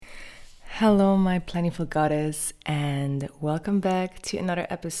Hello, my Plantiful goddess, and welcome back to another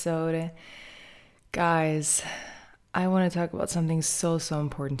episode. Guys, I want to talk about something so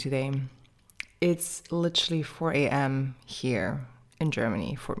important today. It's literally 4 a.m. here in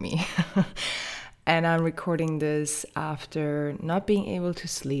Germany for me. And I'm recording this after not being able to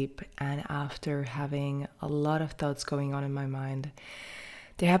sleep and after having a lot of thoughts going on in my mind.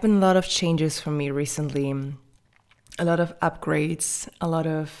 There have been a lot of changes for me recently, a lot of upgrades, a lot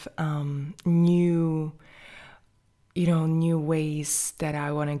of new ways that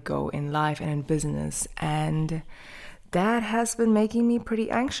I want to go in life and in business. And that has been making me pretty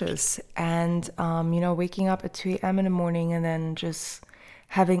anxious. And, waking up at 2 a.m. in the morning and then just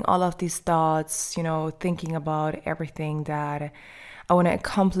having all of these thoughts, thinking about everything that I want to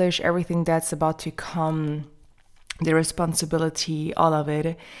accomplish, everything that's about to come, the responsibility, all of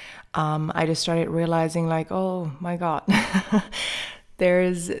it. I just started realizing like, oh my God,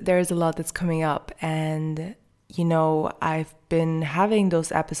 there's a lot that's coming up. And, I've been having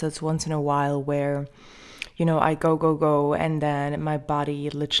those episodes once in a while where, I go, and then my body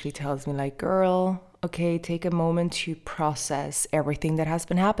literally tells me like, girl, okay, take a moment to process everything that has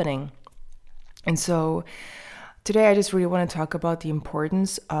been happening. And so today I just really want to talk about the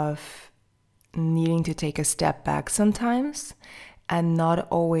importance of needing to take a step back sometimes and not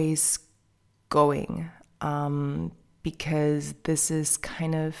always going, because this is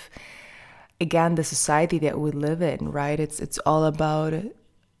kind of, again, the society that we live in, right? It's all about,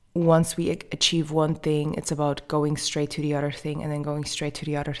 once we achieve one thing, it's about going straight to the other thing and then going straight to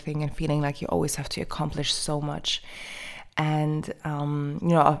the other thing and feeling like you always have to accomplish so much. And,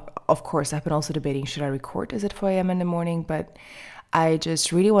 of course, I've been also debating, should I record this at 4 a.m. in the morning? But I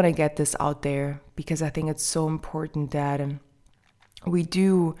just really want to get this out there because I think it's so important that we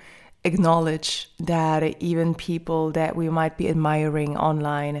do acknowledge that even people that we might be admiring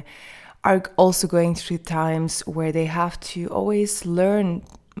online are also going through times where they have to always learn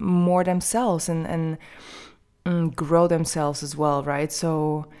more themselves and grow themselves as well, right?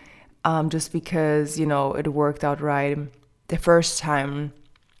 So just because, it worked out right the first time,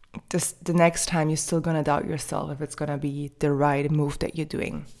 just the next time you're still gonna doubt yourself if it's gonna be the right move that you're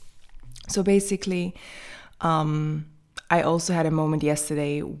doing. So basically, I also had a moment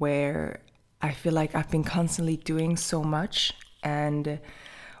yesterday where I feel like I've been constantly doing so much and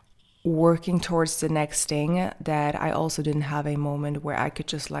working towards the next thing that I also didn't have a moment where I could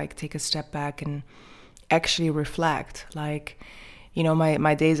just like take a step back and actually reflect. Like,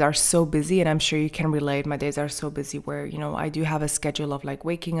 my days are so busy, and I'm sure you can relate. My days are so busy where, I do have a schedule of like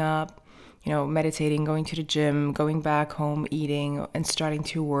waking up, meditating, going to the gym, going back home, eating, and starting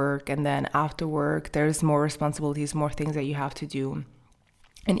to work. And then after work, there's more responsibilities, more things that you have to do.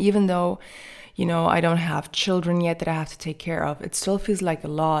 And even though, I don't have children yet that I have to take care of, it still feels like a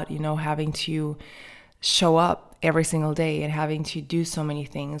lot, having to show up every single day and having to do so many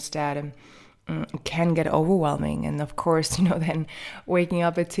things that can get overwhelming. And of course, then waking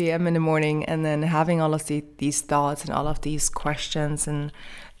up at 2 a.m. in the morning and then having all of these thoughts and all of these questions and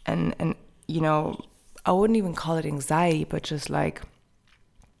I wouldn't even call it anxiety, but just like,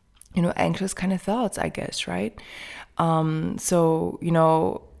 anxious kind of thoughts, I guess, right? So,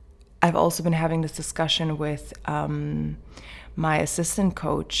 I've also been having this discussion with my assistant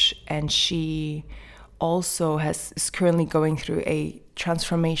coach, and she also is currently going through a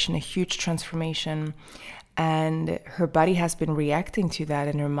transformation, a huge transformation, and her body has been reacting to that,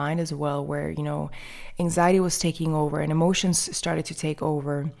 and her mind as well, where, anxiety was taking over and emotions started to take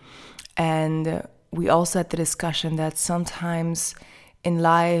over. And we also had the discussion that sometimes in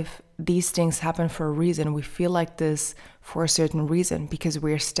life, these things happen for a reason. We feel like this for a certain reason because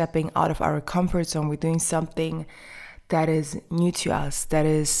we're stepping out of our comfort zone. We're doing something that is new to us, that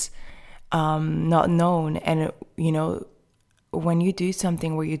is not known. And, when you do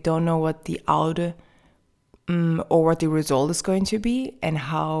something where you don't know what the or what the result is going to be and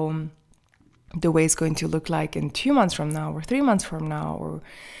how the way it's going to look like in 2 months from now or 3 months from now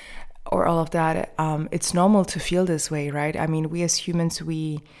or all of that, it's normal to feel this way, right? I mean, we as humans,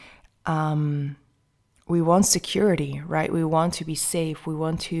 we want security, right? We want to be safe. We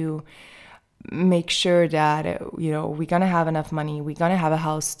want to make sure that, we're going to have enough money. We're going to have a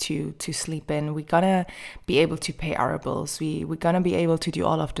house to sleep in. We're going to be able to pay our bills. We're going to be able to do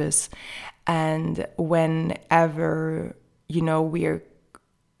all of this. And whenever,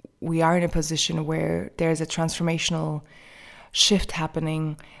 we are in a position where there's a transformational shift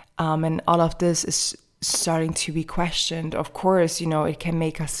happening, and all of this is starting to be questioned, of course, it can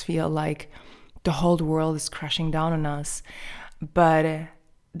make us feel like the whole world is crashing down on us. But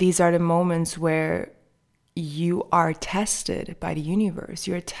these are the moments where you are tested by the universe.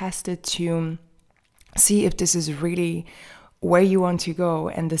 You're tested to see if this is really where you want to go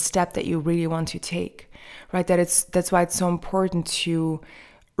and the step that you really want to take, right? That's why it's so important to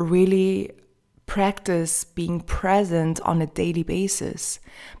really practice being present on a daily basis,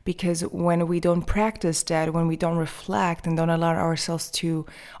 because when we don't practice that, when we don't reflect and don't allow ourselves to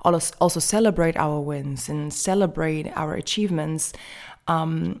also celebrate our wins and celebrate our achievements,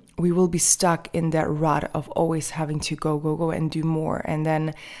 we will be stuck in that rut of always having to go and do more. And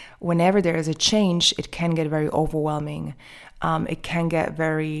then whenever there is a change, it can get very overwhelming. It can get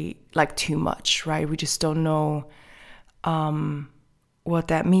very too much, right? We just don't know what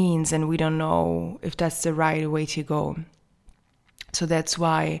that means, and we don't know if that's the right way to go. So that's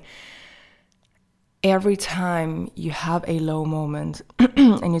why every time you have a low moment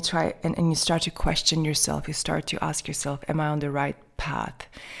and you try and you start to question yourself, you start to ask yourself, am I on the right path?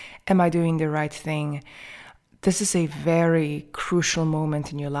 Am I doing the right thing? This is a very crucial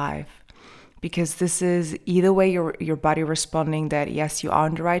moment in your life, because this is either way your body responding that yes, you are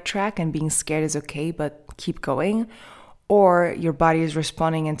on the right track and being scared is okay, but keep going, or your body is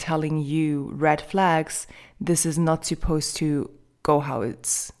responding and telling you red flags, this is not supposed to go how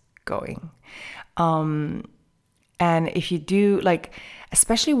it's going. And if you do,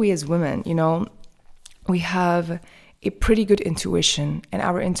 especially we as women, we have a pretty good intuition, and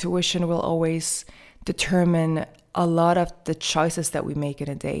our intuition will always determine a lot of the choices that we make in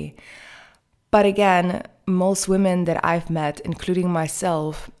a day. But again, most women that I've met, including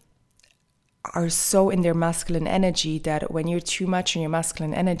myself, are so in their masculine energy that when you're too much in your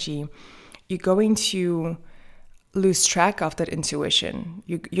masculine energy, you're going to lose track of that intuition.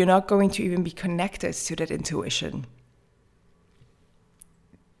 You're not going to even be connected to that intuition.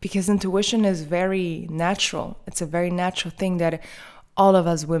 Because intuition is very natural. It's a very natural thing that all of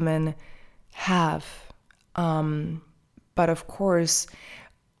us women have. But of course,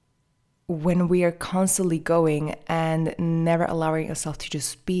 when we are constantly going and never allowing ourselves to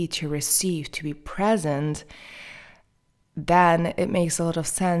just be, to receive, to be present, then it makes a lot of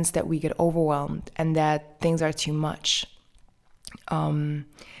sense that we get overwhelmed and that things are too much. And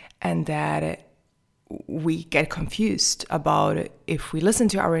that we get confused about if we listen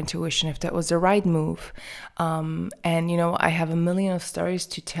to our intuition, if that was the right move. And, I have a million of stories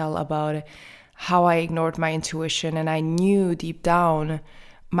to tell about how I ignored my intuition, and I knew deep down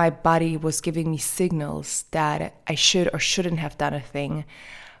my body was giving me signals that I should or shouldn't have done a thing,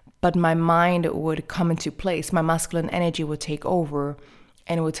 but my mind would come into place. My masculine energy would take over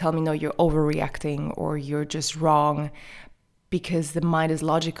and it would tell me, no, you're overreacting or you're just wrong, because the mind is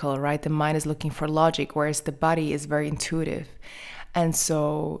logical, right? The mind is looking for logic, whereas the body is very intuitive. And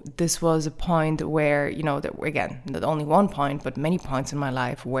so this was a point where, again, not only one point, but many points in my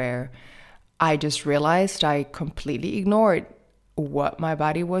life where I just realized I completely ignored what my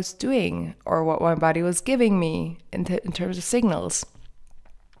body was doing or what my body was giving me in terms of signals.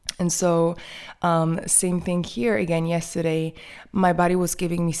 And so same thing here again. Yesterday, my body was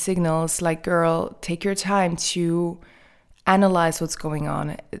giving me signals like, girl, take your time to analyze what's going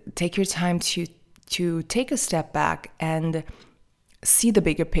on. Take your time to take a step back and see the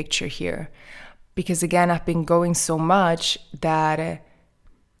bigger picture here. Because again, I've been going so much that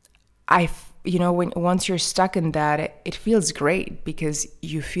once you're stuck in that, it feels great because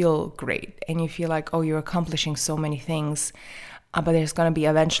you feel great and you feel like, oh, you're accomplishing so many things. But there's going to be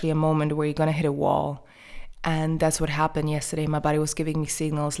eventually a moment where you're going to hit a wall. And that's what happened yesterday. My body was giving me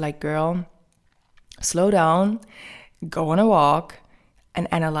signals like, girl, slow down, go on a walk and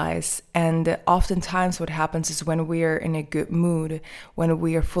analyze. And oftentimes what happens is when we're in a good mood, when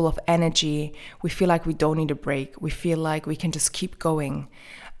we are full of energy, we feel like we don't need a break. We feel like we can just keep going.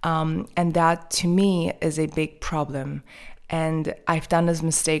 And that to me is a big problem. And I've done this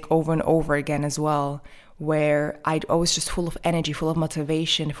mistake over and over again as well, where I was just full of energy, full of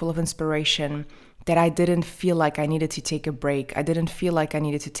motivation, full of inspiration, that I didn't feel like I needed to take a break. I didn't feel like I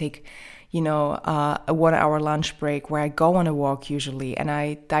needed to take, a 1 hour lunch break where I go on a walk usually and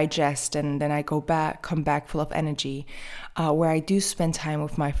I digest and then I come back full of energy, where I do spend time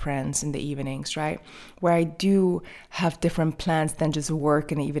with my friends in the evenings, right? Where I do have different plans than just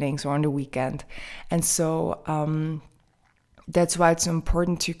work in the evenings or on the weekend. And so that's why it's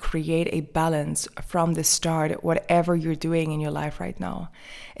important to create a balance from the start, whatever you're doing in your life right now.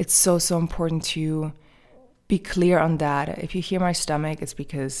 It's so, so important to be clear on that. If you hear my stomach, it's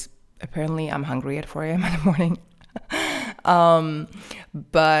because apparently I'm hungry at 4 a.m. in the morning.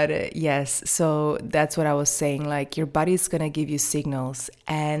 But yes, so that's what I was saying. Like, your body's gonna give you signals,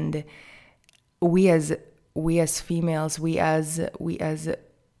 and we as females, we as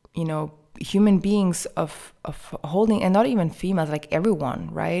human beings of holding, and not even females, like everyone,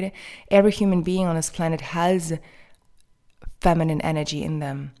 right? Every human being on this planet has feminine energy in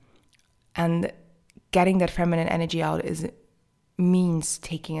them. And getting that feminine energy out means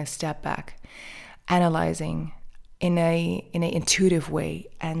taking a step back, analyzing in a intuitive way,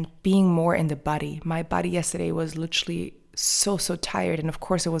 and being more in the body. My body yesterday was literally so tired, and of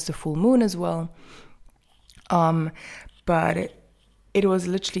course it was the full moon as well. But it was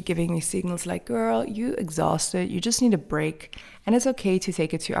literally giving me signals like, girl, you exhausted, you just need a break. And it's okay to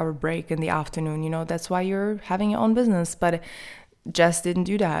take a 2-hour break in the afternoon, that's why you're having your own business. But Jess didn't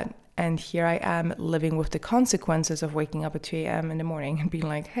do that. And here I am living with the consequences of waking up at 2 a.m. in the morning and being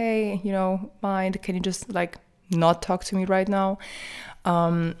like, hey, mind, can you just like not talk to me right now?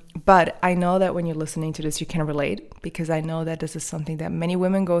 But I know that when you're listening to this, you can relate, because I know that this is something that many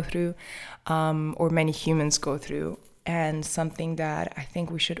women go through, or many humans go through, and something that I think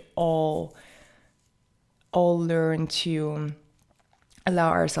we should all learn to allow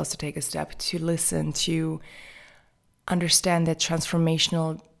ourselves to take a step, to listen, to understand that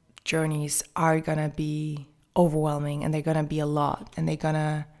transformational journeys are gonna be overwhelming, and they're gonna be a lot, and they're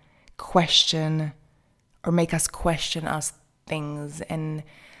gonna question or make us question us things, and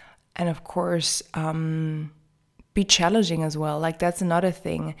of course be challenging as well. Like, that's another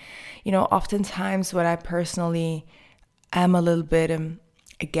thing. Oftentimes what I personally am a little bit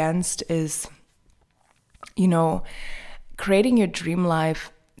against is, creating your dream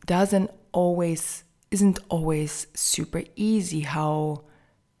life isn't always super easy how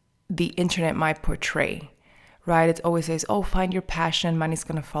the internet might portray, right? It always says, oh, find your passion and money's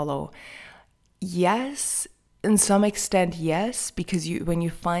gonna follow. Yes, in some extent, yes, because when you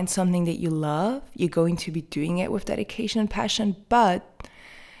find something that you love, you're going to be doing it with dedication and passion, but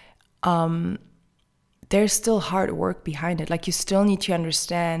there's still hard work behind it. Like, you still need to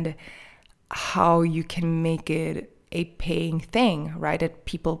understand how you can make it a paying thing, right? That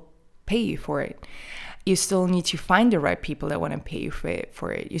people pay you for it. You still need to find the right people that want to pay you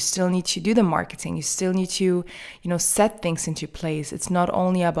for it. You still need to do the marketing. You still need to, set things into place. It's not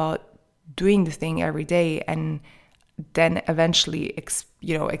only about doing the thing every day and then eventually,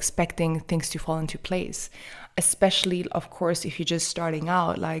 expecting things to fall into place. Especially, of course, if you're just starting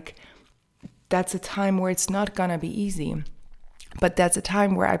out, like, that's a time where it's not gonna be easy. But that's a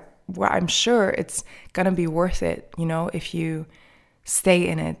time where I'm sure it's gonna be worth it, if you stay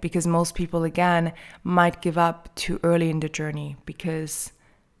in it, because most people, again, might give up too early in the journey, because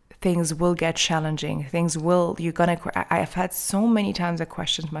things will get challenging. I've had so many times I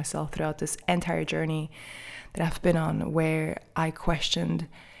questioned myself throughout this entire journey that I've been on, where I questioned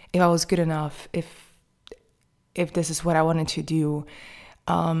if I was good enough, if this is what I wanted to do,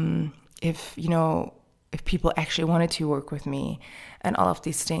 if people actually wanted to work with me, and all of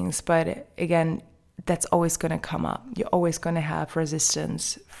these things. But again, that's always going to come up. You're always going to have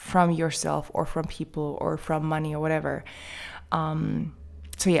resistance from yourself, or from people, or from money, or whatever.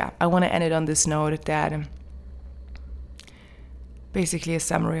 So yeah, I want to end it on this note that basically a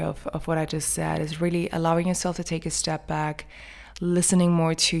summary of what I just said is really allowing yourself to take a step back, listening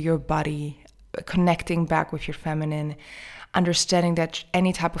more to your body, connecting back with your feminine, understanding that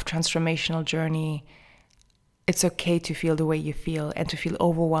any type of transformational journey, it's okay to feel the way you feel, and to feel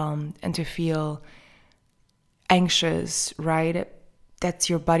overwhelmed, and to feel anxious, right? That's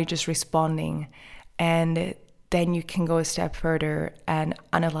your body just responding. And then you can go a step further and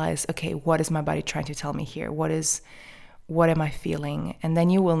analyze, okay, what is my body trying to tell me here? What am I feeling? And then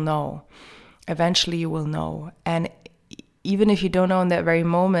you will know. Eventually you will know. And even if you don't know in that very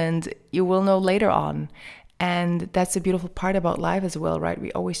moment, you will know later on. And that's the beautiful part about life as well, right?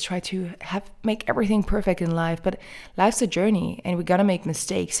 We always try to make everything perfect in life, but life's a journey, and we gotta make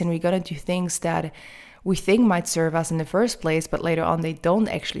mistakes, and we gotta do things that we think might serve us in the first place, but later on they don't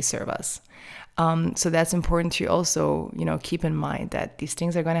actually serve us. So that's important to also, keep in mind that these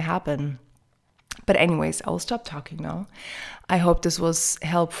things are gonna happen. But anyways, I'll stop talking now. I hope this was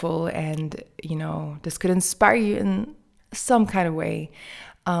helpful, and, this could inspire you in some kind of way.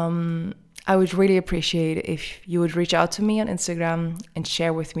 I would really appreciate if you would reach out to me on Instagram and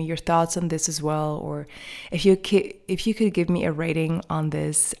share with me your thoughts on this as well, or if you could give me a rating on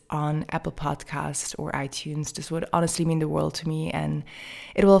this on Apple Podcasts or iTunes. This would honestly mean the world to me, and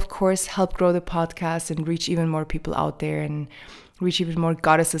it will of course help grow the podcast and reach even more people out there, and reach even more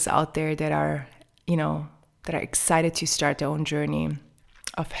goddesses out there that are excited to start their own journey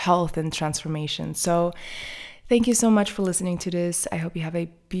of health and transformation. So thank you so much for listening to this. I hope you have a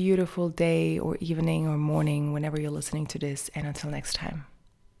beautiful day or evening or morning whenever you're listening to this. And until next time.